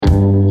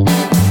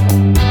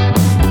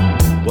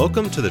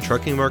Welcome to the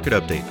Trucking Market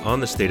Update on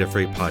the State of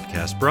Freight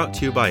podcast, brought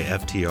to you by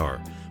FTR,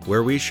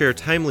 where we share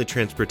timely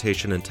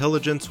transportation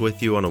intelligence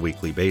with you on a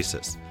weekly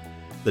basis.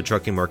 The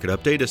Trucking Market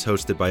Update is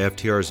hosted by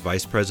FTR's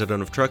Vice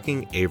President of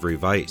Trucking, Avery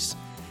Weiss.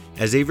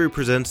 As Avery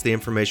presents the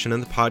information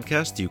in the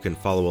podcast, you can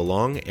follow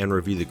along and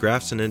review the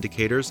graphs and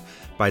indicators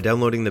by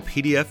downloading the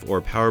PDF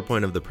or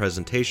PowerPoint of the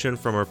presentation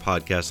from our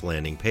podcast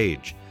landing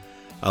page.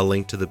 A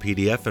link to the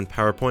PDF and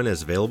PowerPoint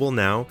is available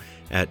now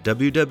at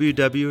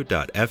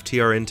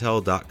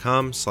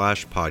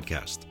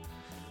www.ftrintel.com/podcast.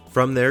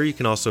 From there, you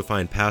can also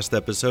find past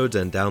episodes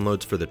and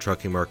downloads for the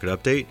Trucking Market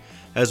Update,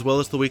 as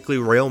well as the weekly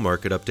Rail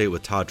Market Update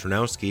with Todd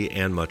Tronowski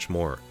and much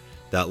more.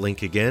 That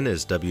link again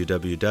is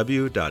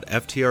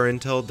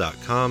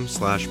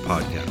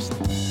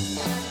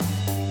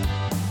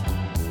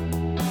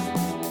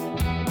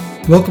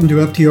www.ftrintel.com/podcast. Welcome to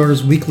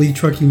FTR's weekly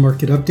Trucking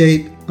Market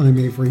Update. I'm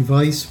Avery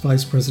Weiss,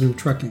 Vice President of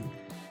Trucking.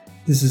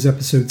 This is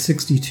episode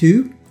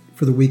 62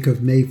 for the week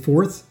of May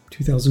 4th,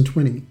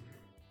 2020.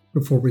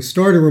 Before we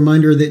start, a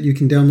reminder that you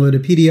can download a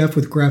PDF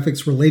with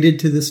graphics related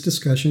to this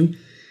discussion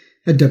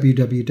at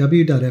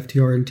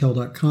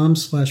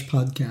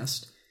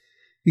www.ftrintel.com/podcast.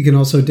 You can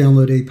also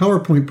download a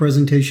PowerPoint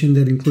presentation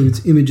that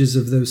includes images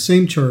of those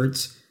same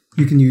charts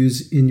you can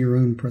use in your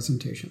own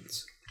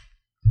presentations.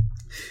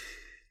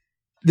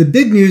 The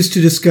big news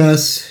to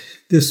discuss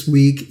this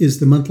week is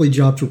the monthly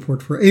jobs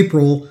report for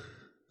April,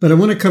 but I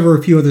want to cover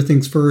a few other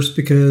things first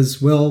because,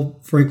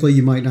 well, frankly,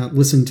 you might not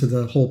listen to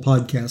the whole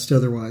podcast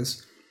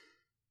otherwise.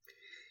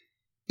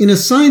 In a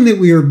sign that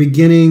we are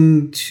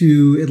beginning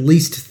to at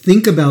least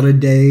think about a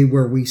day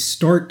where we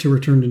start to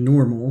return to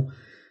normal,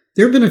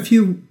 there have been a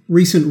few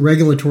recent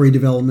regulatory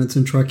developments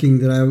in trucking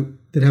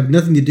that have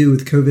nothing to do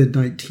with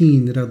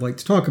COVID-19 that I'd like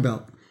to talk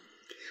about.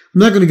 I'm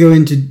not going to go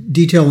into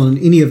detail on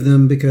any of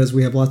them because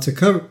we have lots of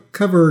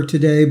cover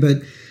today,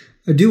 but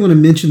I do want to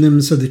mention them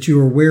so that you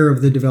are aware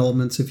of the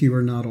developments if you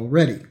are not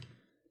already.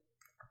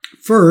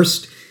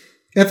 First,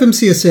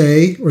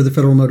 FMCSA, or the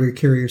Federal Motor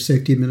Carrier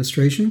Safety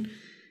Administration,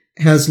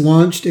 has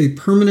launched a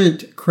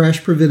permanent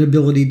crash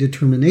preventability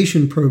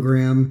determination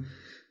program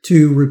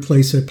to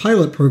replace a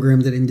pilot program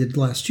that ended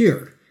last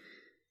year.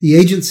 The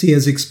agency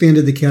has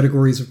expanded the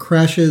categories of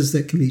crashes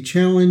that can be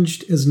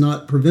challenged as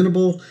not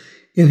preventable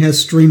and has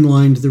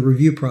streamlined the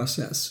review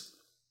process.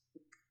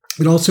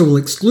 It also will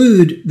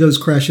exclude those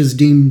crashes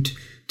deemed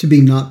to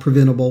be not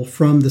preventable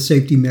from the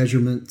safety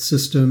measurement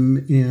system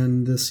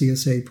and the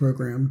CSA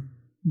program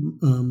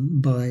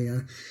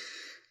by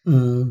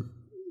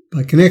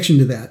connection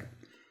to that.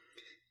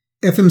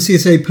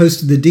 FMCSA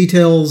posted the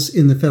details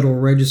in the Federal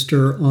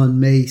Register on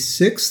May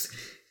 6th,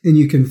 and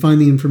you can find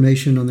the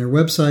information on their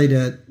website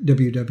at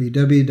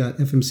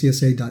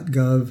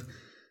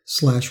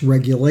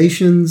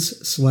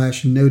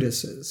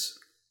www.fmcsa.gov/regulations/notices.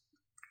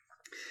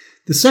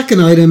 The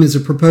second item is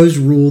a proposed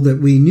rule that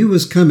we knew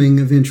was coming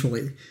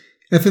eventually.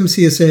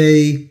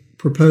 FMCSA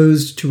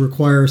proposed to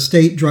require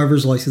state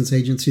driver's license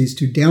agencies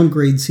to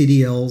downgrade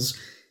CDLs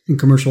and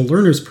commercial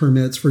learner's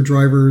permits for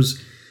drivers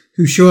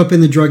who show up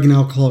in the Drug and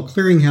Alcohol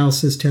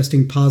Clearinghouse as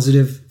testing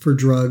positive for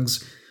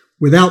drugs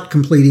without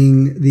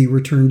completing the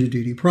return to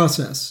duty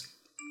process.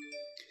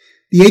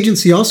 The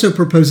agency also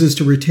proposes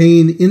to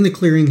retain in the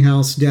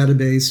clearinghouse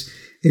database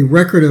a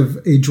record of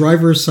a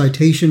driver's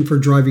citation for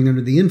driving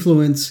under the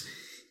influence,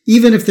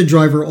 even if the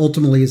driver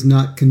ultimately is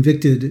not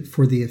convicted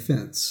for the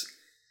offense.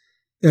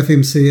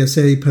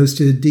 FMCSA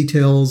posted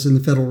details in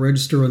the Federal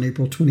Register on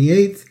April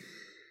 28th,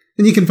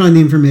 and you can find the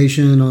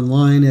information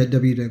online at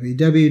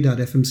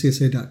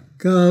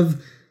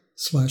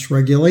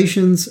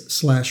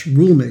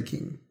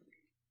www.fmcsa.gov/regulations/rulemaking.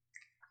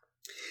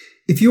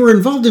 If you are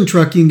involved in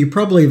trucking, you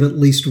probably have at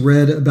least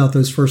read about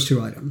those first two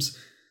items.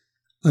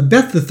 I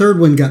bet the third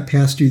one got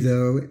past you,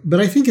 though, but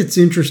I think it's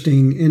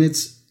interesting, and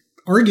it's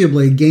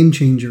arguably a game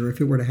changer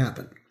if it were to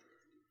happen.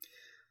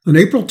 On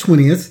April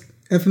 20th,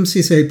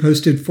 FMCSA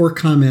posted for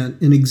comment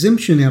an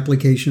exemption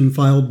application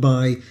filed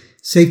by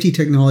safety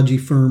technology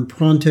firm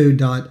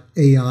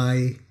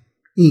Pronto.ai,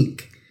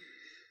 Inc.,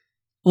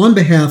 on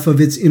behalf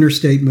of its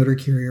interstate motor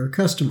carrier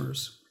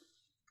customers.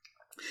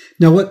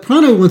 Now, what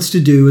Pronto wants to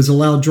do is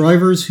allow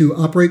drivers who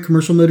operate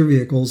commercial motor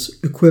vehicles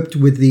equipped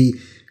with the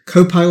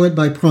Copilot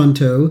by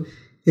Pronto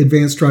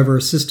Advanced Driver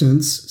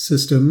Assistance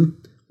System,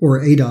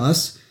 or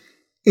ADAS,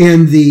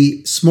 and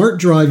the Smart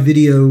Drive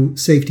Video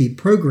Safety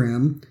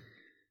Program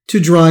to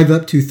drive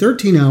up to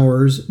 13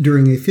 hours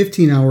during a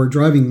 15-hour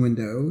driving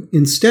window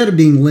instead of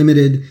being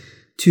limited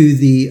to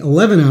the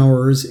 11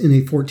 hours in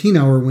a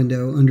 14-hour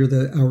window under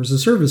the Hours of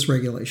Service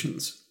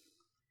regulations.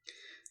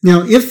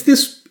 Now, if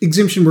this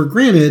exemption were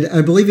granted,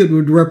 I believe it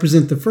would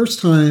represent the first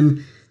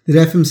time that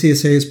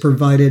FMCSA has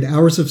provided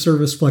hours of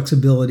service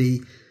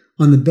flexibility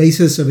on the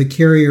basis of a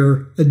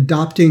carrier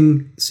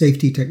adopting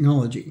safety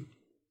technology.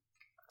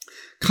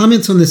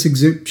 Comments on this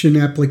exemption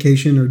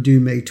application are due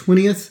May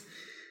 20th.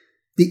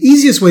 The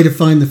easiest way to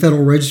find the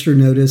Federal Register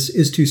notice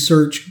is to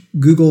search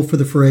Google for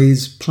the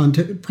phrase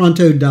Pronto.ai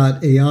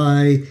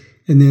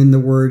and then the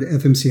word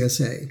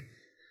FMCSA.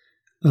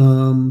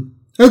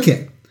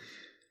 Okay,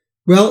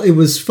 Well, it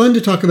was fun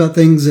to talk about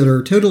things that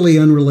are totally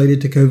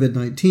unrelated to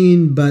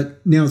COVID-19, but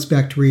now it's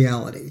back to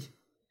reality.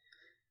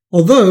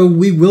 Although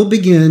we will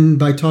begin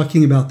by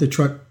talking about the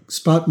truck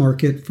spot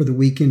market for the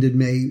week ended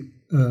May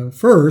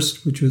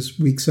 1st, which was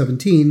week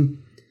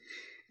 17.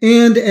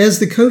 And as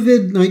the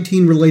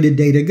COVID-19 related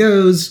data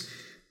goes,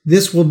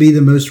 this will be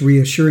the most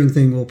reassuring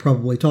thing we'll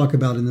probably talk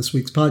about in this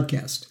week's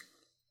podcast.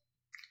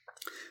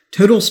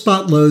 Total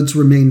spot loads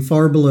remain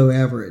far below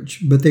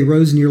average, but they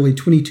rose nearly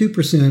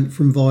 22%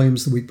 from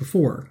volumes the week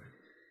before.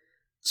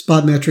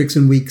 Spot metrics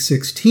in week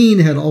 16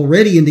 had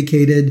already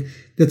indicated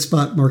that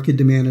spot market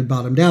demand had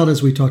bottomed out,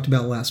 as we talked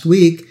about last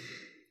week,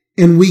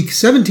 and week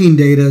 17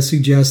 data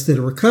suggests that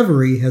a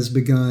recovery has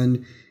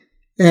begun,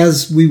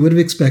 as we would have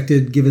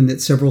expected given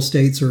that several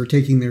states are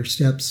taking their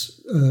steps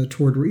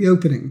toward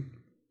reopening.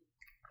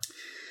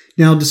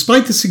 Now,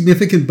 despite the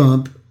significant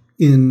bump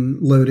in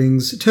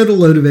loadings, total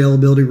load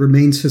availability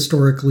remains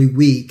historically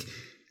weak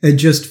at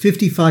just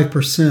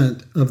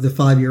 55% of the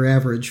 5-year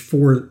average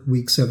for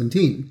week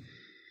 17.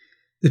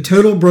 The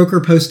total broker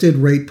posted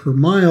rate per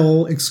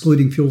mile,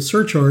 excluding fuel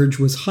surcharge,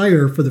 was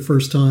higher for the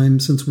first time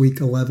since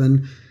week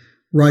 11,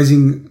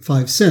 rising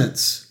 5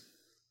 cents.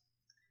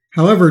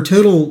 However,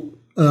 total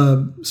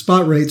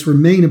spot rates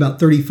remain about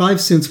 35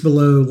 cents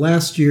below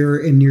last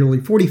year and nearly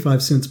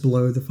 45 cents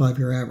below the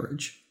 5-year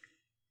average.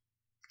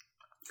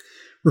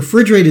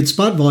 Refrigerated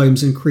spot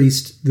volumes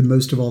increased the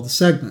most of all the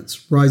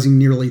segments, rising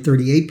nearly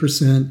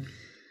 38%,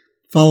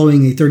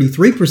 following a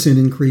 33%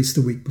 increase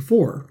the week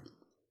before.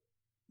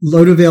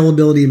 Load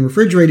availability in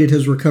refrigerated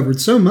has recovered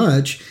so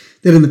much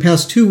that in the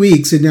past 2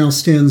 weeks it now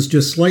stands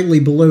just slightly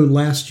below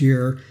last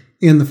year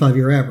and the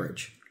 5-year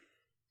average.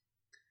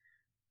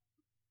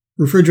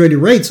 Refrigerated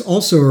rates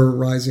also are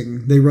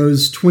rising. They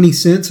rose 20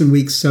 cents in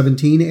week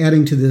 17,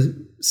 adding to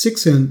the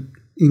 6-cent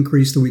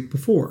increase the week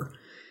before.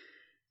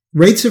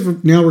 Rates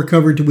have now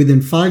recovered to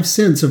within 5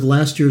 cents of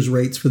last year's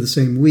rates for the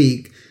same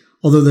week,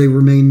 although they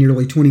remain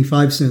nearly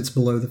 25 cents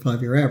below the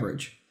 5-year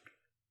average.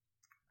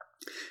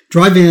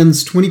 Dry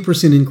van's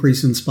 20%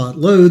 increase in spot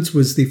loads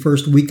was the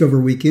first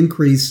week-over-week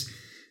increase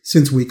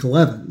since week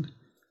 11.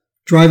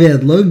 Dry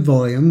van load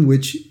volume,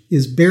 which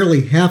is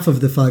barely half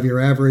of the 5-year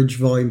average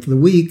volume for the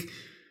week,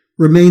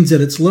 remains at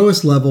its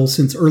lowest level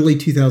since early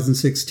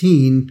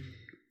 2016,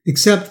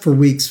 except for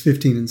weeks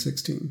 15 and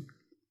 16.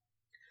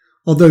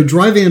 Although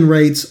dry van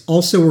rates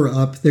also were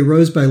up, they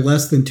rose by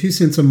less than 2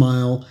 cents a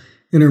mile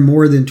and are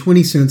more than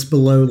 20 cents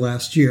below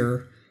last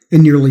year,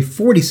 and nearly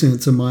 40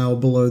 cents a mile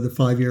below the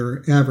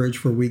 5-year average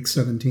for week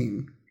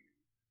 17.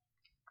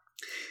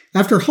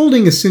 After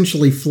holding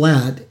essentially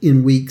flat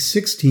in week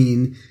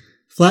 16,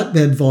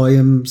 flatbed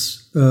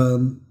volumes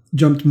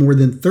jumped more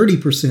than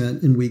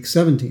 30% in week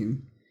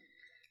 17.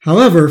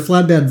 However,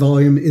 flatbed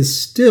volume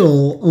is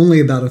still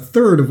only about a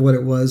third of what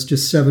it was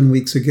just 7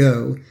 weeks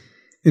ago,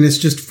 and it's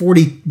just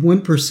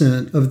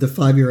 41% of the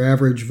 5-year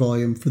average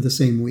volume for the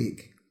same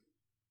week.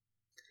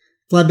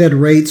 Flatbed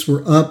rates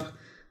were up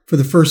for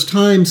the first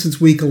time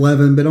since week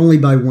 11, but only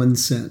by 1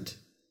 cent.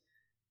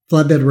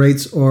 Flatbed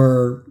rates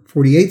are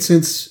 48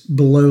 cents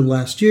below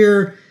last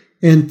year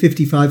and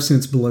 55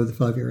 cents below the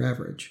 5-year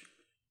average.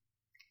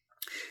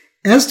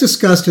 As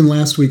discussed in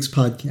last week's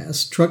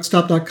podcast,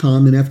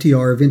 Truckstop.com and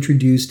FTR have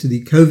introduced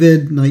the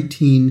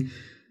COVID-19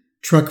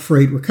 Truck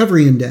Freight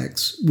Recovery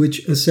Index,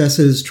 which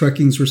assesses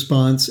trucking's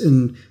response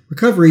and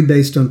recovery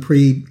based on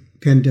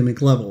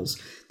pre-pandemic levels.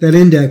 That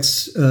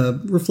index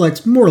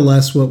reflects more or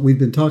less what we've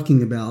been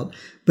talking about,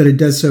 but it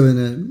does so in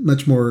a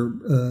much more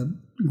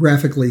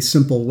graphically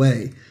simple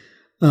way.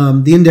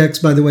 The index,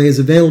 by the way, is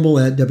available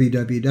at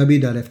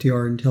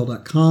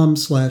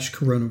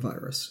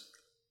www.ftrintel.com/coronavirus.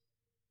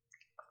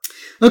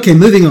 Okay,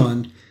 moving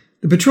on.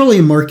 The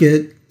petroleum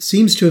market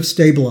seems to have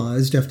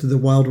stabilized after the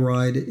wild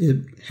ride it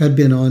had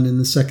been on in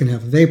the second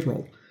half of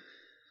April.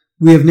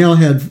 We have now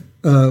had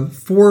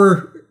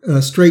 4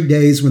 straight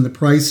days when the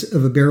price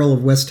of a barrel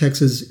of West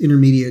Texas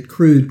Intermediate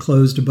crude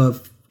closed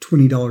above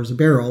 $20 a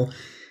barrel,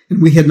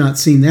 and we had not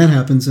seen that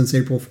happen since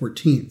April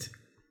 14th.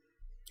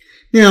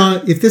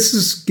 Now, if this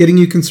is getting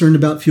you concerned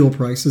about fuel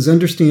prices,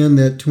 understand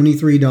that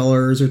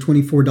 $23 or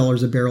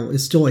 $24 a barrel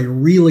is still a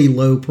really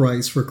low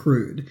price for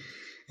crude,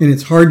 and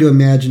it's hard to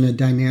imagine a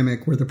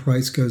dynamic where the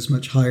price goes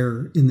much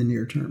higher in the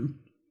near term.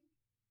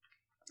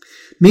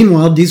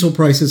 Meanwhile, diesel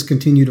prices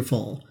continue to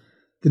fall.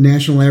 The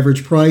national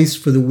average price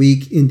for the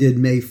week ended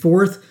May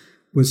 4th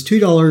was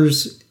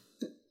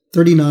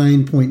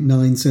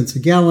 $2.39.9 a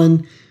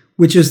gallon,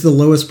 which is the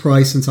lowest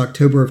price since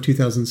October of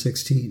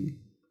 2016.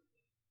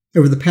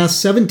 Over the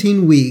past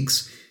 17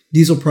 weeks,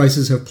 diesel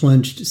prices have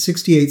plunged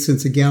 68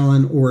 cents a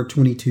gallon or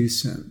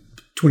 22%.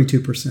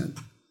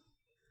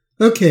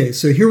 Okay,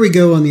 so here we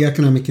go on the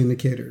economic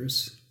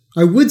indicators.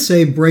 I would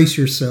say brace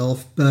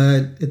yourself,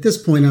 but at this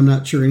point I'm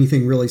not sure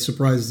anything really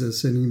surprises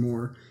us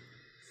anymore.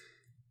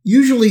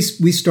 Usually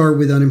we start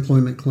with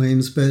unemployment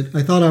claims, but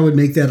I thought I would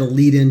make that a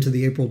lead-in to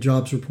the April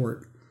jobs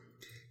report.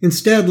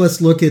 Instead,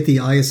 let's look at the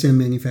ISM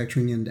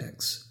Manufacturing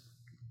Index.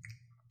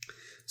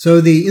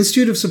 So the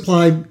Institute of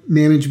Supply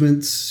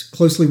Management's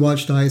closely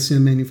watched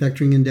ISM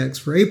Manufacturing Index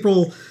for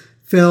April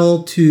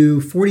fell to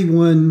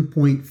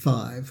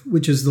 41.5,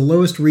 which is the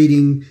lowest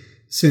reading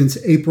since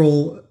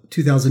April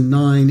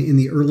 2009 in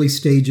the early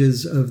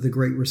stages of the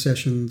Great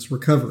Recession's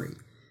recovery.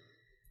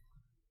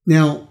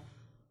 Now,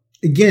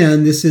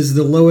 again, this is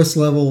the lowest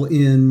level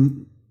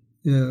in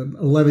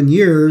 11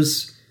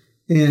 years,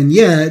 and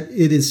yet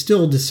it is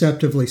still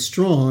deceptively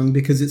strong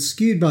because it's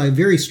skewed by a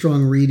very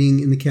strong reading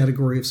in the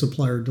category of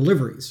supplier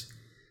deliveries.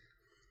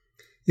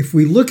 If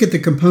we look at the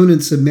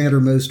components that matter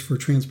most for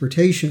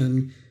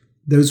transportation,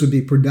 those would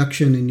be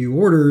production and new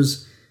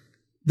orders,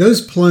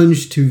 those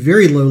plunged to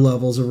very low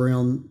levels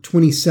around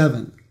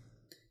 27,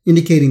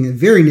 indicating a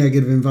very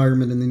negative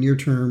environment in the near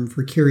term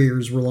for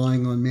carriers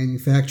relying on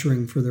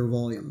manufacturing for their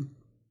volume.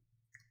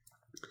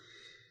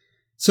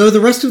 So the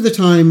rest of the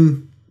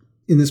time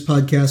in this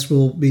podcast,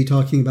 we'll be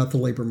talking about the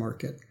labor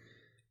market.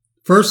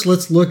 First,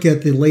 let's look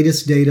at the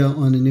latest data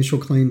on initial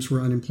claims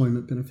for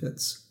unemployment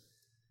benefits.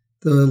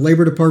 The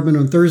Labor Department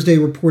on Thursday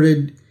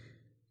reported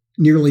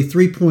nearly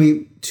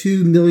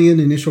 3.2 million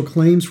initial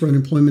claims for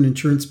unemployment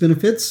insurance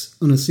benefits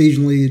on a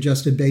seasonally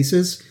adjusted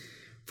basis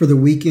for the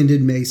week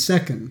ended May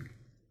 2nd.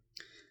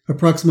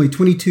 Approximately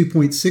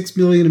 22.6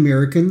 million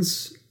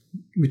Americans,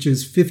 which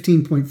is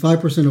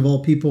 15.5% of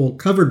all people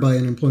covered by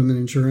unemployment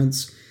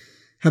insurance,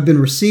 have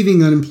been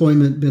receiving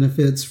unemployment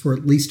benefits for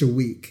at least a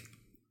week.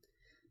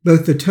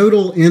 Both the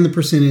total and the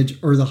percentage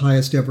are the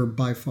highest ever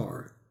by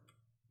far.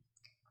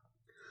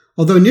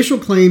 Although initial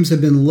claims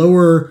have been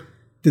lower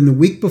than the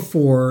week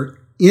before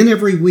in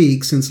every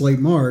week since late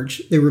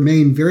March, they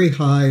remain very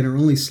high and are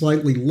only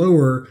slightly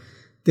lower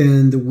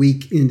than the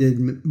week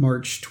ended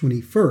March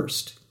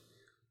 21st.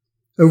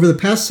 Over the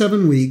past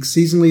 7 weeks,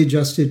 seasonally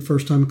adjusted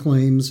first-time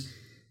claims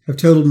have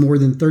totaled more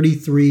than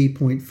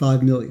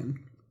 33.5 million.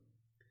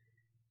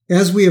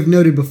 As we have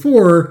noted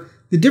before,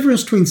 the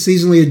difference between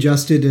seasonally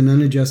adjusted and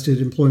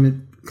unadjusted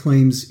employment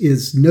claims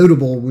is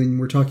notable when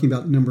we're talking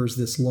about numbers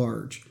this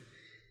large.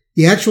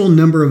 The actual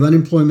number of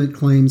unemployment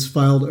claims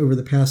filed over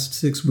the past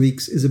 6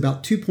 weeks is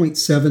about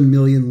 2.7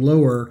 million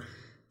lower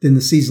than the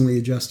seasonally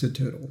adjusted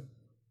total.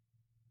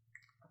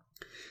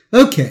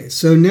 Okay,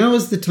 so now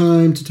is the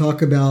time to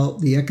talk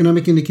about the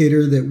economic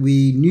indicator that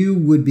we knew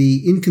would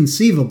be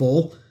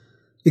inconceivable,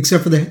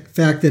 except for the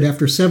fact that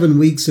after 7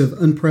 weeks of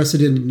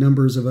unprecedented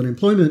numbers of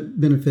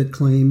unemployment benefit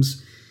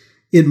claims,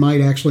 it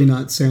might actually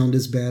not sound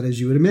as bad as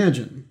you would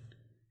imagine.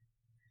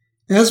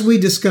 As we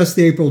discuss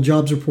the April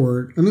jobs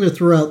report, I'm going to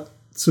throw out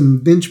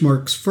some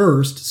benchmarks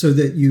first so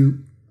that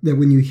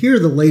when you hear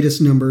the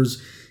latest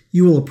numbers,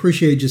 you will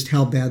appreciate just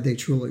how bad they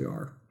truly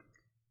are.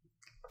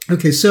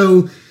 Okay,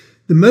 so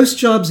the most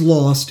jobs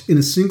lost in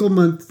a single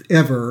month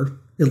ever,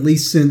 at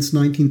least since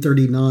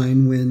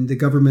 1939 when the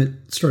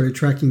government started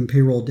tracking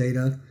payroll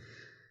data,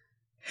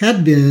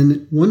 had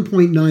been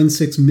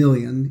 1.96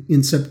 million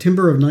in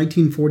September of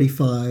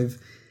 1945,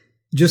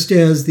 just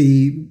as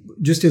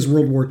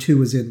World War II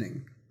was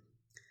ending.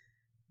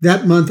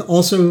 That month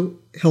also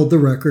held the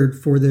record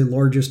for the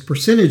largest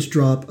percentage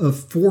drop of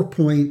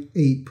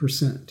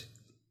 4.8%.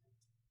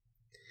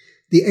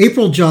 The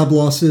April job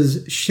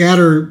losses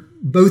shatter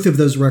both of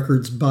those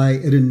records by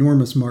an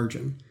enormous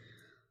margin.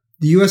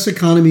 The U.S.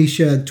 economy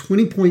shed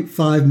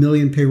 20.5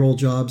 million payroll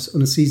jobs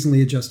on a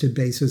seasonally adjusted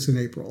basis in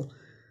April,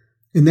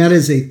 and that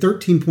is a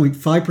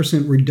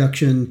 13.5%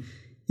 reduction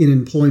in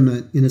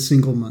employment in a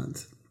single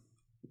month.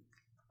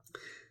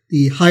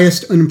 The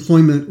highest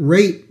unemployment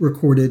rate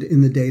recorded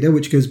in the data,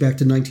 which goes back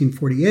to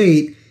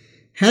 1948,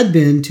 had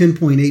been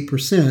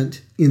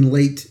 10.8% in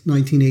late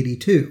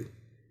 1982.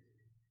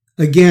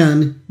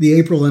 Again, the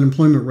April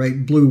unemployment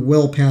rate blew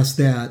well past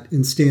that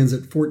and stands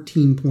at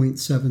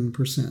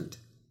 14.7%.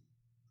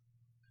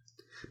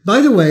 By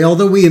the way,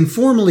 although we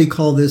informally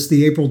call this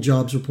the April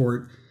jobs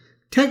report,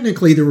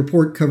 technically the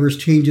report covers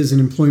changes in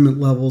employment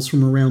levels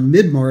from around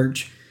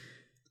mid-March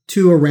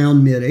to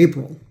around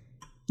mid-April.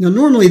 Now,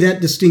 normally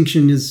that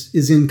distinction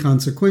is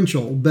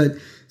inconsequential, but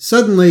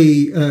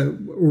suddenly,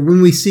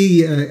 when we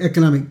see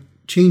economic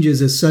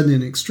changes as sudden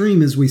and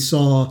extreme as we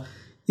saw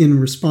in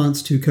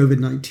response to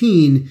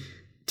COVID-19,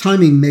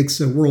 timing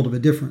makes a world of a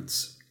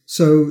difference.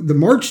 So the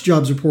March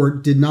jobs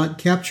report did not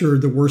capture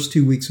the worst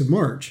 2 weeks of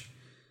March.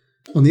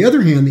 On the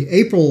other hand, the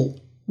April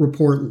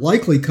report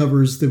likely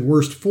covers the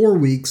worst 4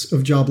 weeks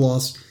of job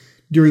loss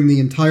during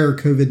the entire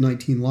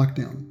COVID-19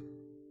 lockdown.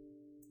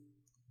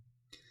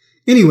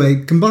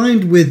 Anyway,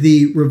 combined with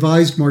the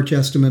revised March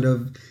estimate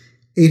of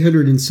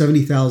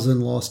 870,000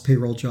 lost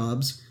payroll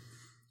jobs,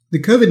 the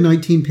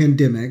COVID-19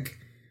 pandemic,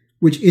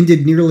 which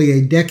ended nearly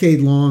a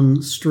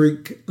decade-long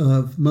streak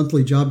of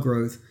monthly job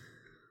growth,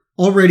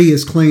 already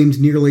has claimed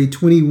nearly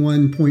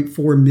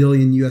 21.4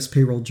 million U.S.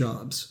 payroll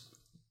jobs.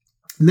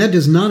 And that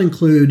does not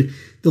include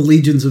the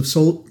legions of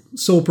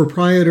sole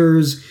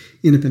proprietors,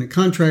 independent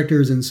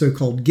contractors, and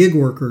so-called gig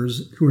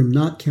workers who are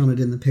not counted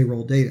in the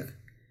payroll data.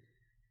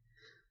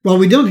 While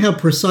we don't have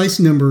precise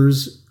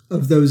numbers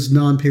of those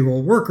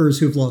non-payroll workers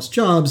who've lost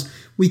jobs,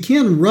 we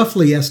can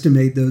roughly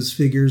estimate those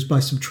figures by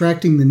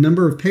subtracting the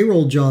number of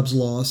payroll jobs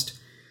lost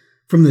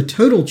from the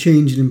total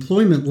change in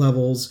employment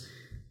levels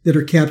that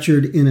are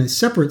captured in a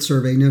separate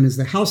survey known as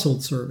the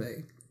household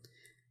survey.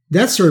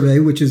 That survey,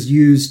 which is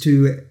used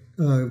to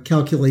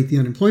calculate the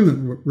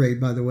unemployment rate,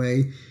 by the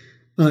way,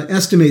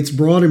 estimates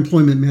broad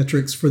employment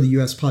metrics for the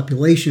U.S.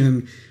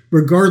 population,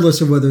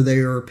 regardless of whether they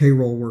are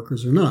payroll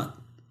workers or not.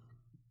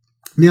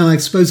 Now, I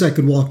suppose I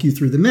could walk you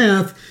through the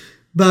math,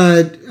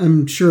 but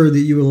I'm sure that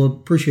you will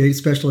appreciate,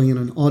 especially in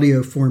an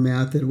audio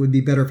format, that it would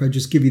be better if I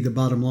just give you the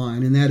bottom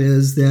line. And that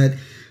is that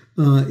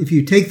if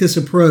you take this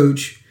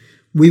approach,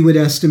 we would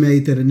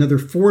estimate that another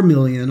 4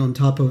 million on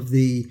top of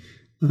the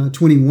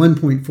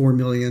 21.4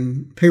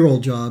 million payroll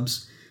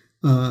jobs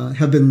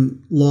have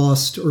been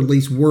lost, or at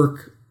least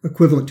work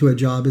equivalent to a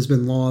job has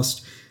been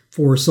lost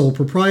for sole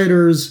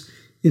proprietors,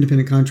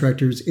 independent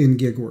contractors, and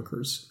gig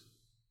workers.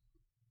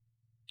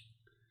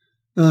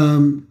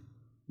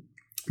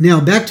 Now,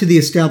 back to the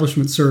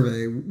establishment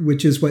survey,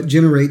 which is what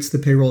generates the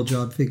payroll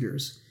job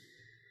figures.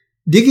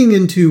 Digging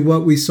into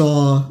what we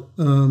saw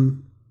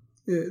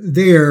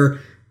there,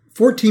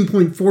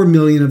 14.4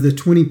 million of the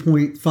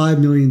 20.5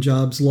 million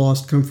jobs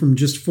lost come from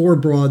just 4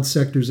 broad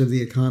sectors of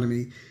the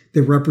economy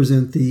that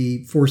represent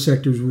the 4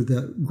 sectors with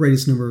the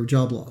greatest number of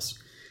job loss.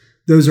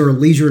 Those are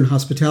leisure and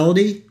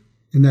hospitality,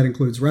 and that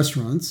includes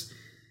restaurants,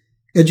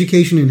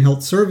 education and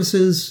health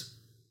services,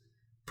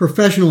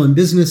 professional and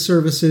business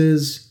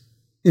services,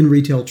 and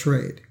retail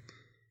trade.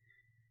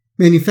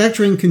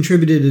 Manufacturing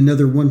contributed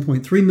another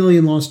 1.3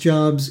 million lost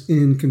jobs,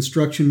 and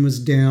construction was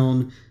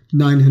down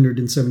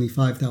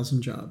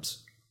 975,000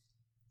 jobs.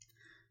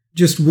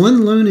 Just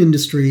one lone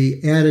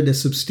industry added a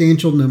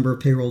substantial number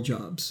of payroll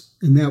jobs,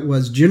 and that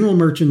was general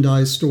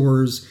merchandise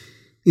stores,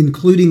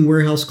 including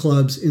warehouse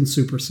clubs and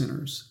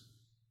supercenters.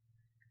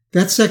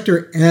 That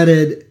sector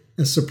added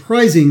a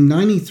surprising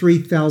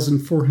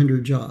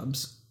 93,400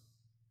 jobs.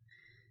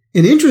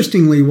 And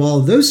interestingly,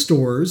 while those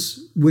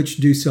stores, which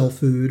do sell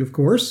food, of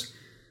course,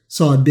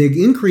 saw a big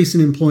increase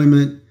in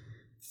employment,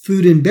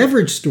 food and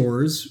beverage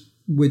stores,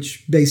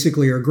 which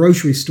basically are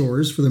grocery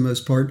stores for the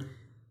most part,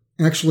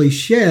 actually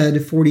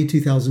shed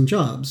 42,000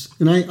 jobs.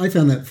 And I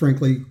found that,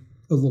 frankly,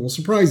 a little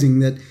surprising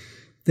that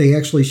they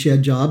actually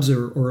shed jobs,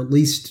 or at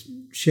least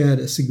shed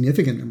a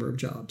significant number of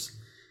jobs.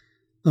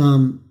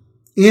 And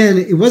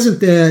it wasn't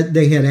that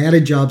they had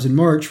added jobs in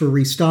March for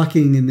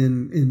restocking and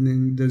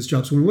then those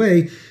jobs went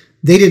away.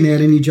 They didn't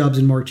add any jobs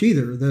in March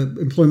either. The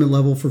employment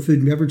level for food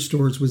and beverage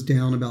stores was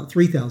down about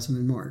 3,000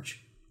 in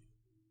March.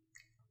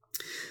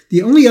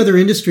 The only other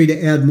industry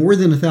to add more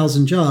than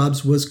 1,000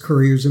 jobs was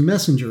couriers and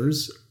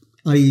messengers,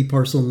 i.e.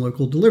 parcel and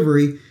local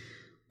delivery,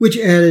 which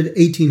added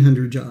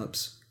 1,800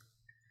 jobs.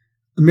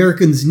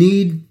 Americans'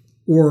 need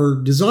or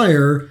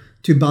desire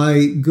to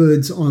buy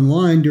goods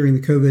online during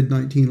the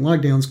COVID-19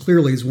 lockdowns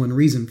clearly is one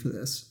reason for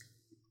this.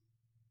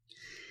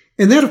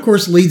 And that, of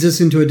course, leads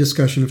us into a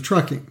discussion of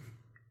trucking.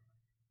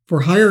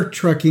 For hire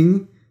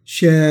trucking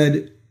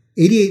shed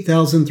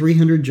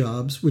 88,300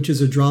 jobs, which is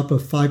a drop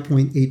of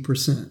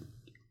 5.8%.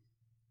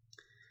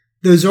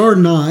 Those are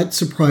not,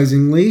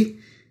 surprisingly,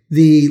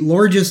 the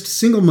largest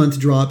single-month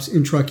drops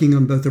in trucking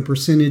on both a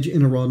percentage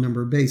and a raw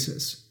number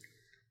basis.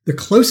 The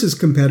closest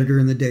competitor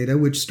in the data,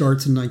 which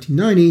starts in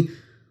 1990,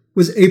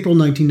 was April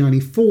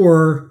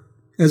 1994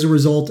 as a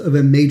result of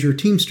a major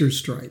Teamsters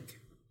strike.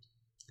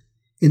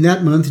 In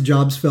that month,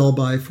 jobs fell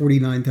by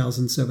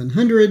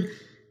 49,700,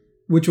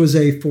 which was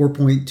a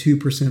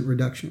 4.2%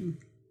 reduction.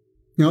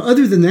 Now,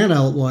 other than that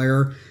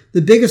outlier,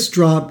 the biggest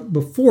drop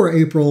before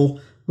April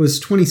was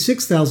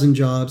 26,000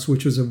 jobs,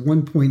 which was a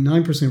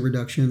 1.9%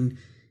 reduction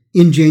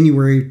in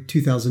January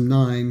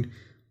 2009,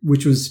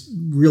 which was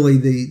really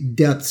the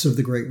depths of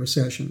the Great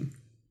Recession.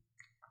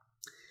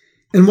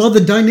 And while the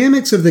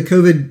dynamics of the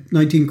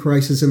COVID-19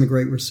 crisis and the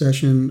Great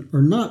Recession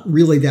are not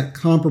really that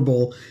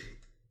comparable,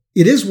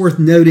 it is worth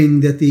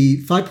noting that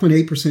the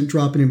 5.8%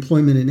 drop in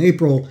employment in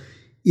April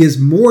is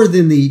more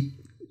than the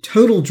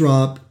total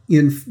drop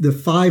in the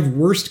 5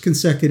 worst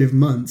consecutive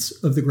months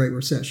of the Great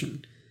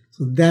Recession.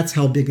 So that's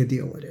how big a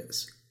deal it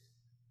is.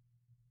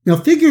 Now,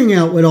 figuring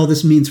out what all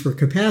this means for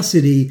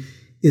capacity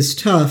is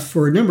tough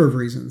for a number of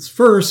reasons.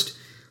 First,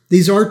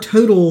 these are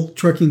total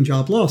trucking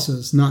job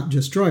losses, not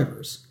just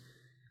drivers.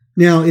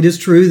 Now, it is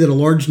true that a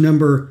large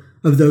number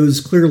of those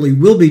clearly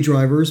will be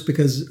drivers,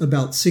 because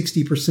about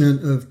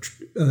 60%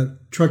 of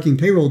trucking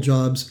payroll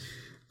jobs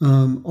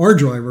are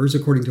drivers,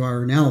 according to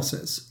our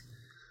analysis.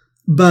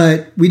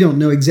 But we don't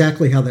know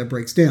exactly how that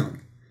breaks down.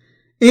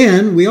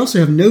 And we also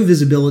have no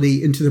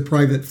visibility into the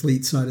private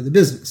fleet side of the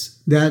business.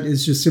 That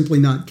is just simply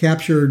not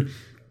captured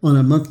on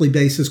a monthly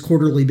basis,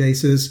 quarterly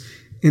basis,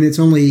 and it's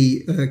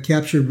only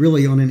captured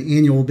really on an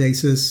annual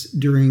basis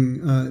during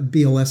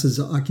BLS's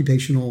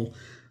occupational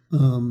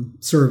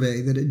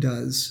survey that it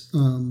does.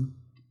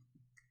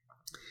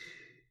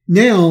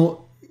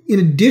 Now, in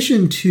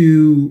addition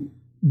to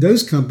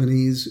those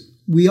companies,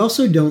 we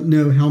also don't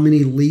know how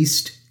many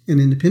leased and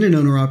independent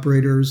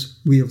owner-operators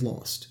we have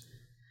lost.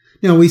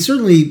 Now, we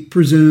certainly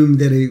presume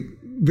that a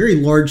very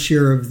large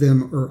share of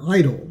them are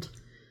idled,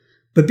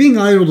 but being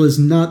idled is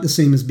not the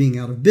same as being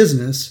out of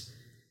business,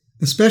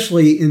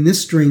 especially in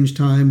this strange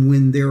time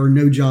when there are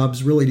no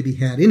jobs really to be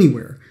had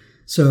anywhere.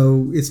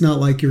 So it's not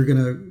like you're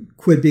going to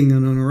quit being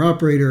an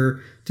owner-operator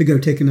to go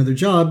take another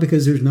job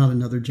because there's not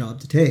another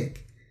job to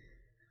take.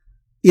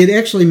 It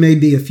actually may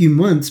be a few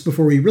months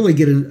before we really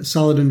get a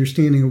solid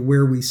understanding of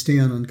where we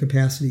stand on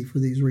capacity for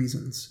these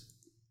reasons.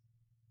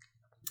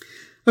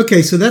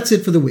 Okay, so that's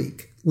it for the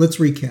week. Let's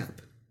recap.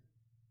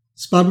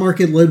 Spot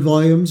market load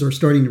volumes are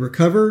starting to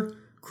recover.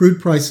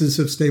 Crude prices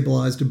have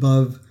stabilized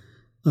above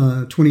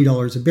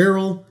 $20 a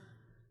barrel.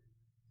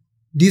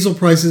 Diesel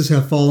prices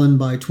have fallen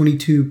by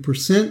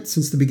 22%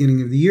 since the beginning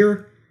of the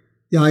year.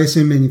 The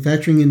ISM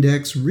Manufacturing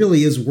Index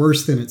really is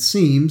worse than it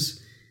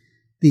seems.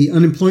 The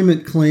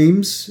unemployment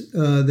claims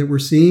that we're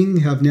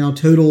seeing have now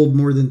totaled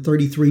more than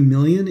 33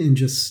 million in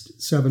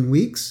just 7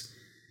 weeks.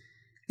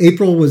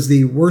 April was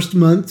the worst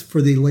month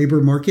for the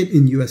labor market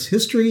in U.S.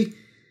 history,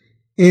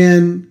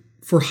 and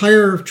for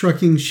hire,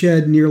 trucking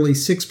shed nearly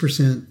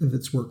 6% of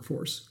its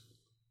workforce.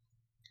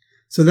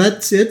 So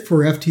that's it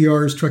for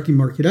FTR's Trucking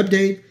Market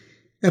Update,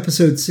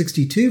 episode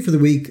 62 for the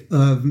week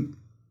of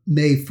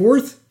May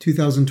 4th,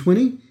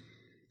 2020.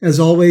 As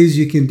always,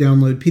 you can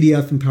download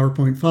PDF and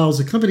PowerPoint files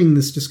accompanying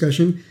this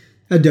discussion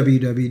at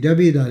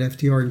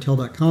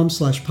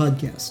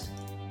www.ftrintel.com/podcast.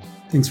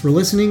 Thanks for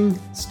listening,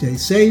 stay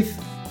safe,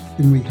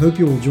 and we hope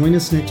you will join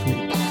us next week.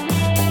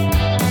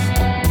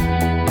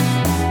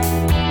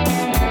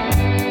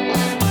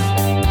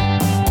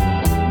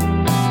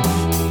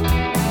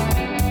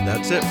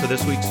 That's it for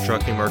this week's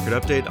Trucking Market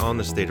Update on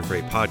the State of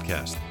Freight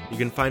podcast. You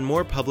can find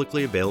more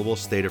publicly available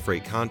State of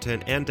Freight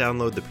content and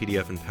download the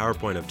PDF and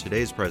PowerPoint of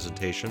today's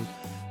presentation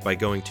by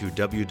going to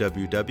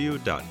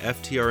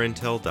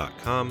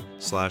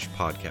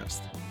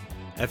www.ftrintel.com/podcast.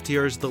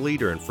 FTR is the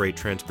leader in freight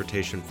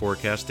transportation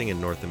forecasting in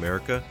North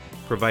America,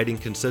 providing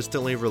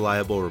consistently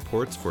reliable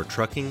reports for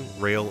trucking,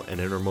 rail,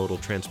 and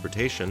intermodal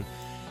transportation,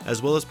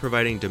 as well as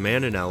providing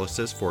demand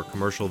analysis for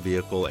commercial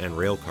vehicle and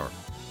rail car.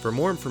 For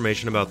more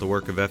information about the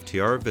work of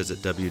FTR,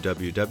 visit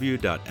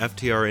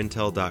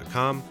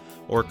www.ftrintel.com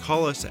or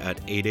call us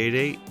at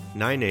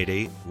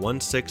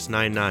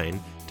 888-988-1699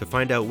 to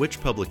find out which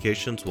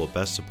publications will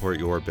best support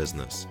your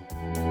business.